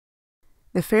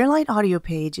The Fairlight audio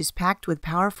page is packed with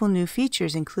powerful new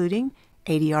features including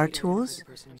ADR tools,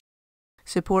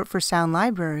 support for sound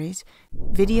libraries,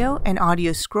 video and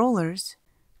audio scrollers,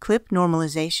 clip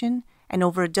normalization, and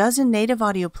over a dozen native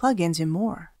audio plugins and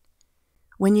more.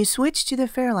 When you switch to the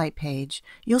Fairlight page,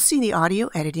 you'll see the audio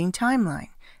editing timeline.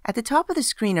 At the top of the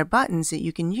screen are buttons that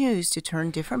you can use to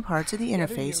turn different parts of the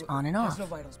interface on and off.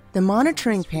 The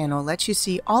monitoring panel lets you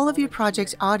see all of your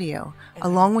project's audio,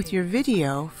 along with your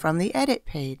video from the Edit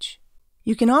page.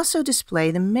 You can also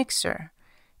display the mixer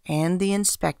and the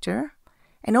inspector,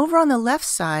 and over on the left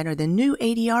side are the new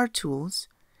ADR tools,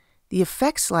 the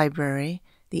effects library,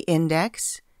 the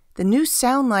index, the new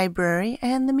sound library,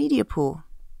 and the media pool.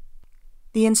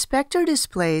 The inspector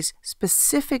displays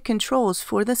specific controls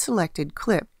for the selected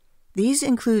clip. These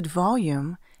include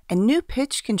volume and new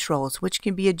pitch controls, which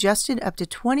can be adjusted up to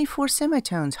 24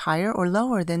 semitones higher or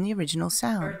lower than the original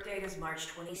sound. Earth date is March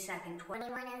 22nd,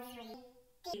 2103.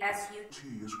 The SUT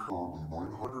is currently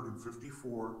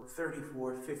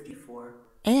 954.34.54.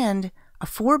 And a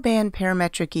 4-band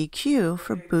parametric EQ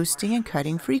for boosting and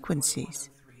cutting frequencies.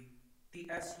 The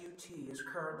SUT is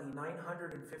currently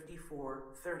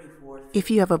 954.34. If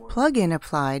you have a plugin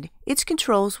applied, its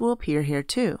controls will appear here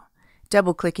too.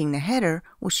 Double-clicking the header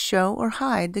will show or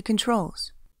hide the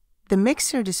controls. The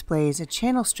mixer displays a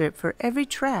channel strip for every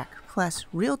track plus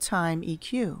real-time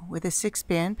EQ with a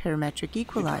 6-band parametric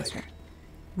equalizer.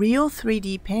 Real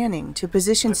 3D panning to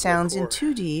position sounds in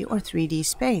 2D or 3D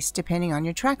space depending on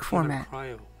your track format.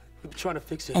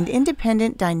 And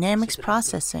independent dynamics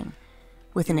processing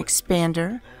with an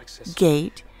expander,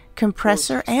 gate,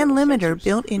 compressor, and limiter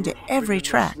built into every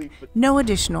track. No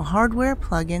additional hardware,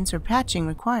 plugins, or patching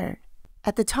required.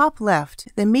 At the top left,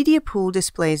 the media pool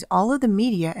displays all of the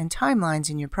media and timelines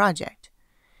in your project.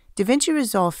 DaVinci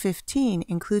Resolve 15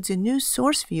 includes a new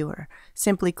source viewer.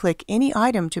 Simply click any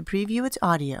item to preview its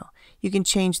audio. You can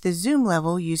change the zoom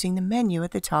level using the menu at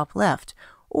the top left,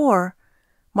 or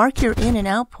mark your in and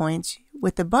out points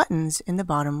with the buttons in the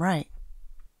bottom right.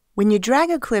 When you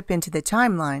drag a clip into the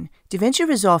timeline, DaVinci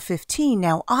Resolve 15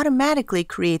 now automatically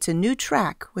creates a new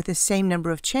track with the same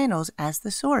number of channels as the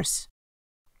source.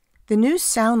 The new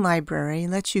sound library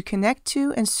lets you connect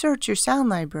to and search your sound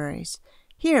libraries.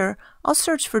 Here, I'll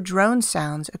search for drone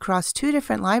sounds across 2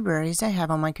 different libraries I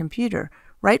have on my computer,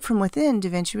 right from within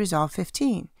DaVinci Resolve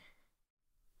 15.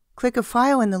 Click a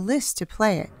file in the list to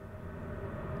play it.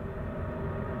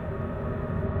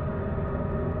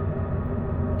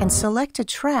 And select a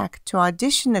track to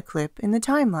audition the clip in the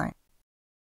timeline.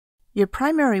 Your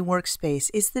primary workspace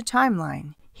is the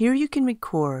timeline. Here you can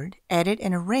record, edit,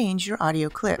 and arrange your audio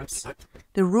clips.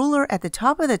 The ruler at the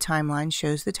top of the timeline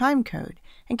shows the timecode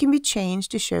and can be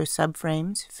changed to show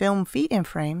subframes, film feet and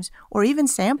frames, or even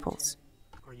samples.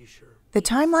 The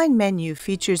timeline menu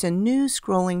features a new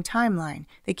scrolling timeline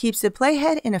that keeps the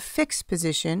playhead in a fixed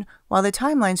position while the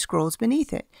timeline scrolls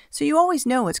beneath it, so you always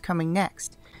know what's coming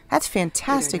next. That's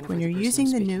fantastic when you're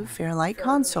using the new Fairlight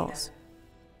consoles.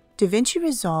 DaVinci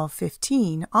Resolve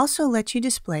 15 also lets you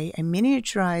display a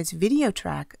miniaturized video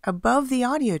track above the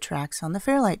audio tracks on the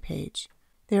Fairlight page.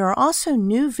 There are also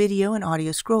new video and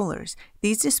audio scrollers.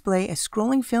 These display a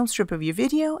scrolling film strip of your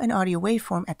video and audio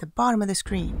waveform at the bottom of the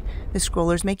screen. The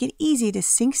scrollers make it easy to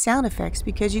sync sound effects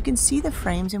because you can see the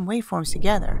frames and waveforms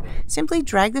together. Simply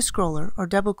drag the scroller or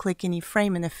double-click any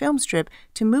frame in the film strip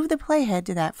to move the playhead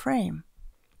to that frame.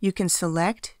 You can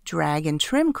select, drag, and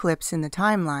trim clips in the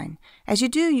timeline. As you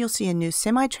do, you'll see a new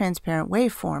semi-transparent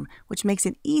waveform, which makes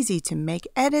it easy to make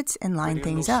edits and line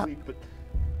things up.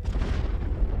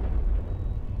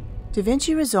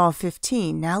 DaVinci Resolve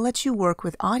 15 now lets you work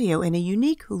with audio in a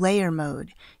unique layer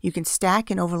mode. You can stack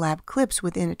and overlap clips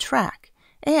within a track,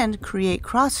 and create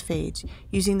crossfades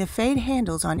using the fade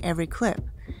handles on every clip.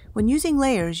 When using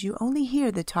layers, you only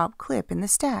hear the top clip in the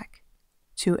stack.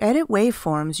 To edit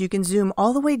waveforms, you can zoom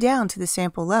all the way down to the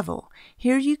sample level.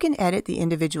 Here you can edit the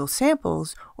individual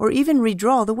samples or even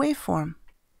redraw the waveform.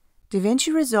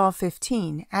 DaVinci Resolve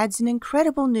 15 adds an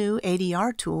incredible new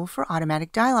ADR tool for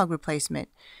automatic dialogue replacement.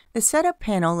 The setup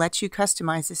panel lets you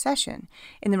customize the session.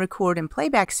 In the record and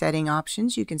playback setting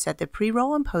options, you can set the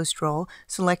pre-roll and post-roll,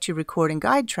 select your record and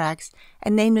guide tracks,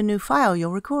 and name the new file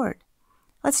you'll record.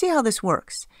 Let's see how this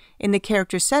works. In the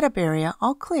character setup area,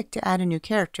 I'll click to add a new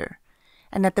character.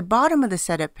 And at the bottom of the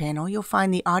setup panel, you'll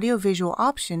find the audio-visual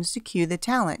options to cue the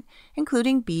talent,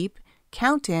 including beep,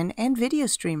 count-in, and video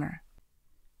streamer.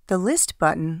 The list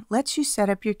button lets you set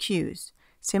up your cues.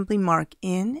 Simply mark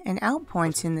in and out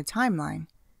points in the timeline.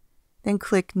 Then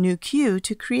click New Cue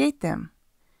to create them.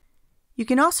 You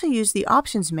can also use the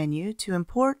Options menu to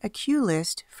import a cue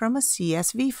list from a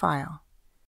CSV file.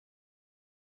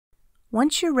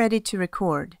 Once you're ready to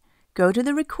record, go to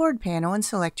the Record panel and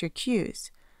select your cues.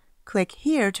 Click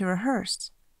here to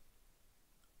rehearse.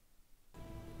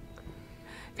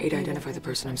 8. Identify the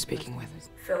person I'm speaking with.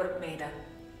 Philip Maida.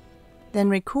 Then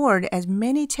record as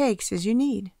many takes as you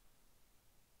need.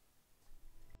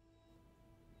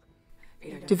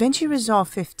 DaVinci Resolve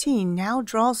 15 now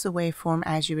draws the waveform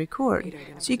as you record,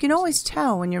 so you can always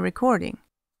tell when you're recording.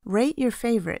 Rate your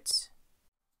favorites.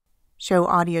 Show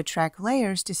audio track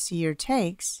layers to see your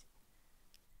takes.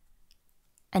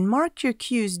 And mark your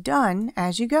cues done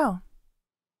as you go.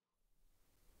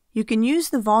 You can use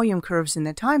the volume curves in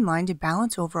the timeline to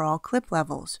balance overall clip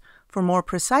levels. For more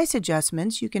precise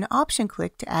adjustments, you can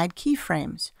option-click to add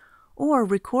keyframes, or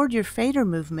record your fader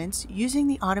movements using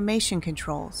the automation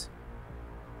controls.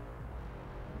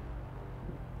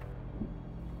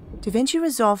 DaVinci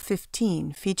Resolve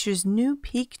 15 features new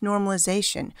peak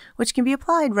normalization, which can be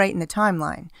applied right in the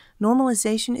timeline.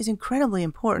 Normalization is incredibly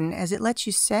important as it lets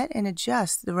you set and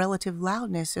adjust the relative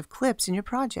loudness of clips in your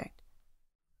project.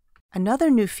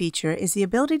 Another new feature is the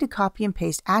ability to copy and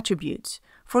paste attributes.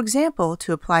 For example,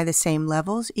 to apply the same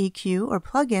levels, EQ, or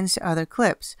plugins to other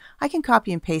clips, I can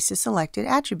copy and paste the selected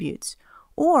attributes.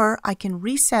 Or I can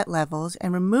reset levels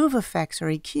and remove effects or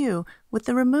EQ with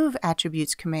the Remove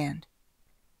Attributes command.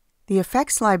 The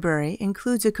effects library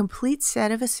includes a complete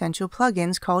set of essential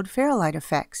plugins called Fairlight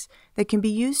effects that can be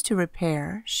used to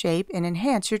repair, shape, and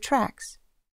enhance your tracks.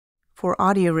 For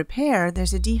audio repair,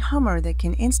 there's a dehummer that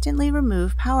can instantly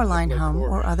remove power line hum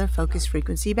or other focus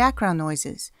frequency background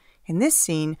noises. In this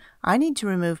scene, I need to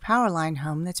remove power line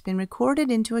hum that's been recorded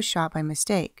into a shot by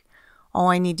mistake. All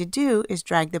I need to do is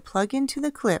drag the plugin to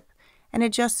the clip and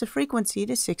adjust the frequency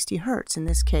to 60 Hz in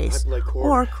this case,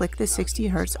 or click the 60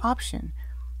 Hz option.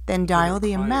 Then dial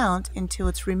the amount until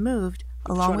it's removed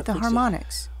along with the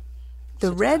harmonics.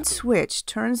 The red switch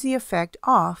turns the effect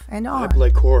off and on.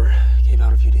 Core came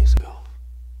out a few days ago.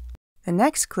 The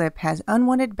next clip has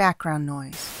unwanted background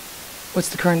noise. What's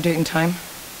the current date and time?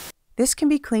 This can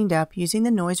be cleaned up using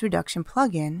the noise reduction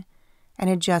plugin and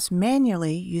adjust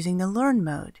manually using the Learn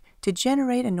mode to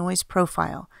generate a noise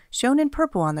profile, shown in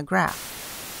purple on the graph.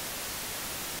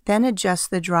 Then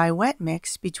adjust the dry-wet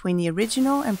mix between the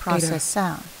original and processed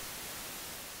sound.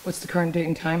 What's the current date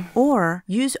and time? Or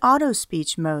use auto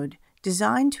speech mode,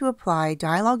 designed to apply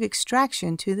dialogue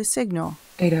extraction to the signal.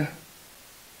 Ada,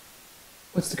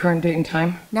 what's the current date and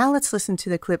time? Now let's listen to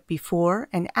the clip before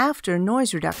and after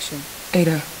noise reduction.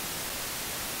 Ada,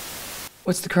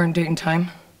 what's the current date and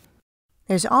time?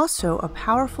 There's also a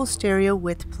powerful stereo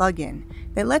width plugin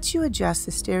that lets you adjust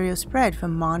the stereo spread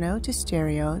from mono to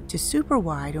stereo to super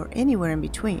wide or anywhere in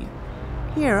between.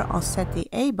 Here I'll set the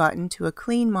A button to a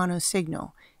clean mono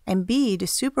signal and B to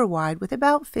super wide with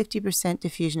about 50%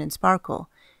 diffusion and sparkle.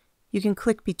 You can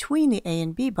click between the A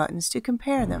and B buttons to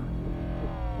compare them.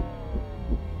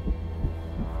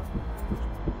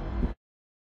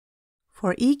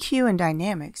 For EQ and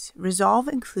dynamics, Resolve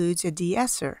includes a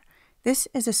de-esser. This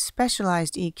is a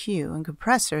specialized EQ and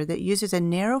compressor that uses a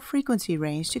narrow frequency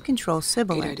range to control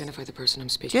sibilance. Identify the person I'm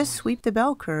speaking Just with. sweep the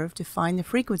bell curve to find the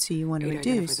frequency you want to reduce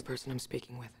Identify the person I'm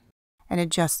speaking with. and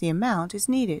adjust the amount as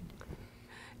needed.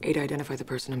 8. Identify the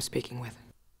person I'm speaking with.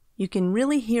 You can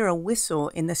really hear a whistle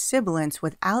in the sibilance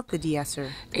without the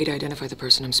de-esser. 8. Identify the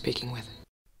person I'm speaking with.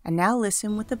 And now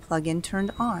listen with the plugin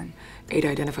turned on. 8.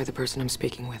 Identify the person I'm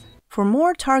speaking with. For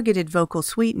more targeted vocal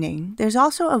sweetening, there's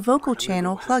also a vocal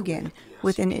channel plugin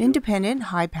with an independent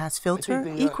high-pass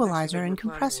filter, equalizer, and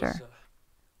compressor.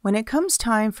 When it comes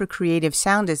time for creative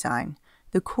sound design,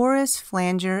 the chorus,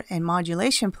 flanger, and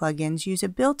modulation plugins use a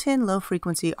built-in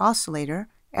low-frequency oscillator,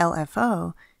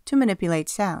 LFO, to manipulate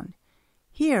sound.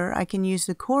 Here, I can use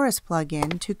the chorus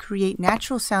plugin to create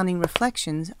natural-sounding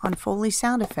reflections on Foley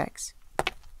sound effects.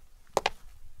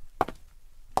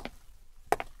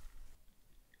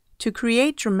 To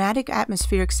create dramatic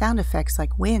atmospheric sound effects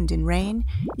like wind and rain,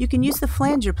 you can use the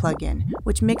flanger plugin,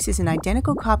 which mixes an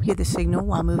identical copy of the signal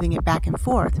while moving it back and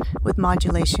forth, with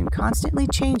modulation constantly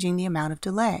changing the amount of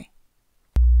delay.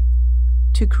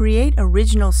 To create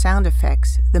original sound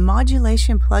effects, the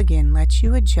modulation plugin lets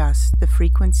you adjust the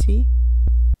frequency,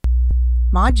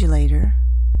 modulator,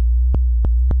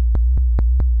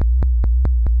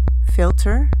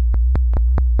 filter,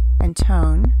 and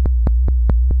tone,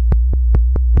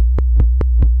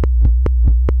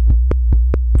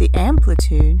 the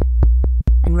amplitude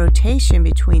and rotation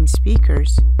between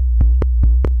speakers,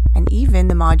 and even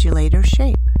the modulator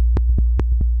shape.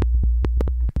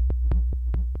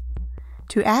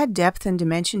 To add depth and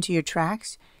dimension to your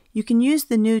tracks, You can use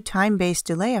the new time-based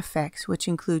delay effects, which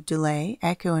include delay,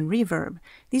 echo, and reverb.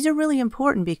 These are really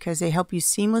important because they help you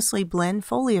seamlessly blend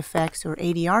Foley effects or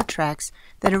ADR tracks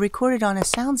that are recorded on a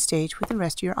soundstage with the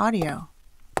rest of your audio.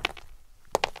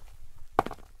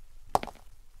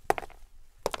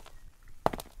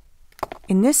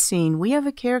 In this scene, we have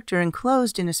a character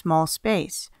enclosed in a small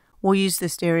space. We'll use the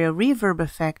stereo reverb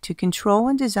effect to control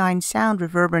and design sound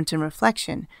reverberance and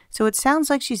reflection, so it sounds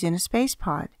like she's in a space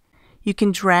pod. You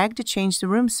can drag to change the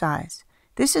room size.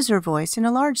 This is her voice in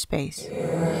a large space.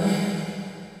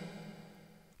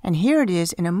 And here it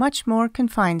is in a much more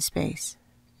confined space.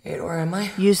 Where am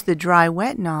I? Use the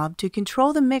dry-wet knob to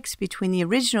control the mix between the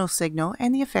original signal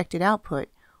and the affected output,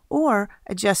 or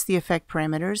adjust the effect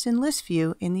parameters in list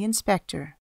view in the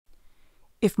inspector.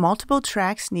 If multiple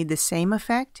tracks need the same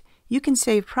effect, you can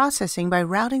save processing by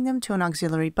routing them to an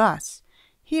auxiliary bus.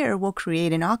 Here we'll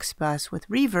create an aux bus with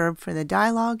reverb for the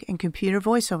dialogue and computer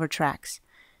voiceover tracks.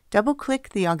 Double-click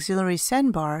the auxiliary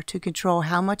send bar to control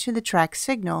how much of the track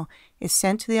signal is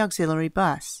sent to the auxiliary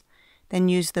bus. Then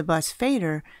use the bus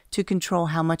fader to control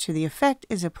how much of the effect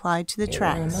is applied to the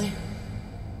tracks.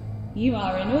 You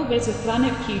are in orbit of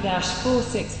planet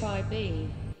Q-465b.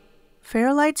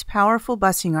 Fairlight's powerful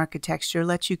busing architecture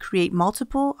lets you create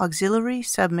multiple auxiliary,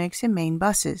 submix, and main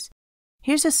buses.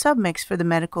 Here's a submix for the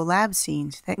medical lab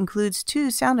scenes that includes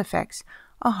 2 sound effects,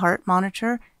 a heart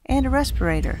monitor, and a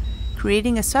respirator.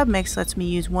 Creating a submix lets me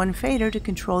use one fader to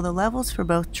control the levels for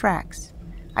both tracks.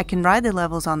 I can ride the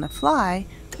levels on the fly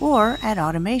or add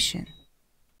automation.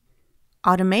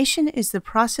 Automation is the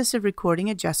process of recording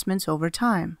adjustments over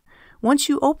time. Once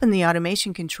you open the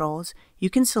automation controls, you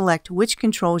can select which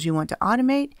controls you want to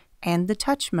automate and the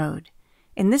touch mode.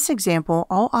 In this example,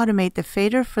 I'll automate the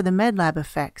fader for the MedLab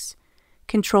effects.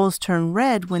 Controls turn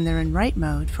red when they're in write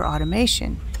mode for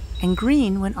automation, and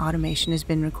green when automation has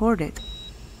been recorded.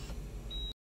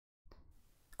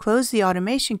 Close the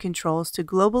automation controls to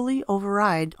globally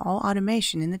override all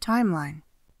automation in the timeline.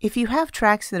 If you have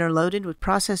tracks that are loaded with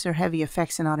processor-heavy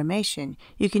effects and automation,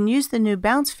 you can use the new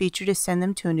bounce feature to send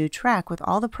them to a new track with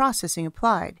all the processing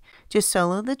applied. Just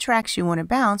solo the tracks you want to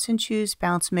bounce and choose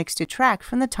Bounce Mix to Track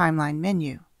from the timeline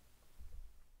menu.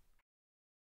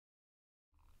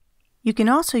 You can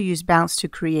also use Bounce to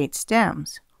create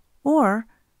stems, or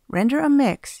render a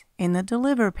mix in the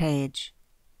Deliver page.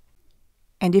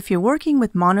 And if you're working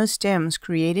with mono stems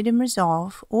created in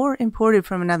Resolve or imported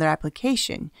from another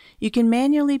application, you can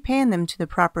manually pan them to the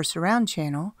proper surround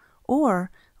channel or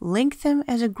link them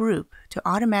as a group to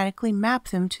automatically map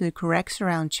them to the correct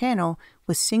surround channel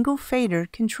with single fader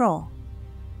control.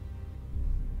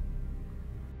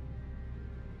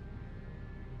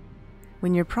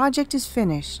 When your project is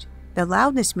finished, the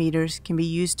loudness meters can be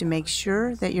used to make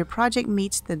sure that your project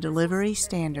meets the delivery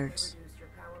standards.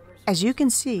 As you can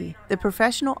see, the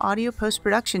professional audio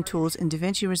post-production tools in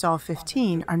DaVinci Resolve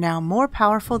 15 are now more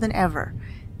powerful than ever.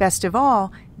 Best of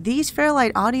all, these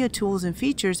Fairlight audio tools and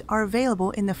features are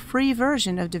available in the free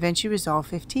version of DaVinci Resolve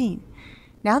 15.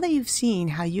 Now that you've seen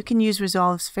how you can use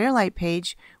Resolve's Fairlight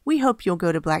page, we hope you'll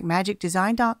go to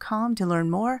blackmagicdesign.com to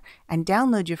learn more and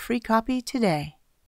download your free copy today.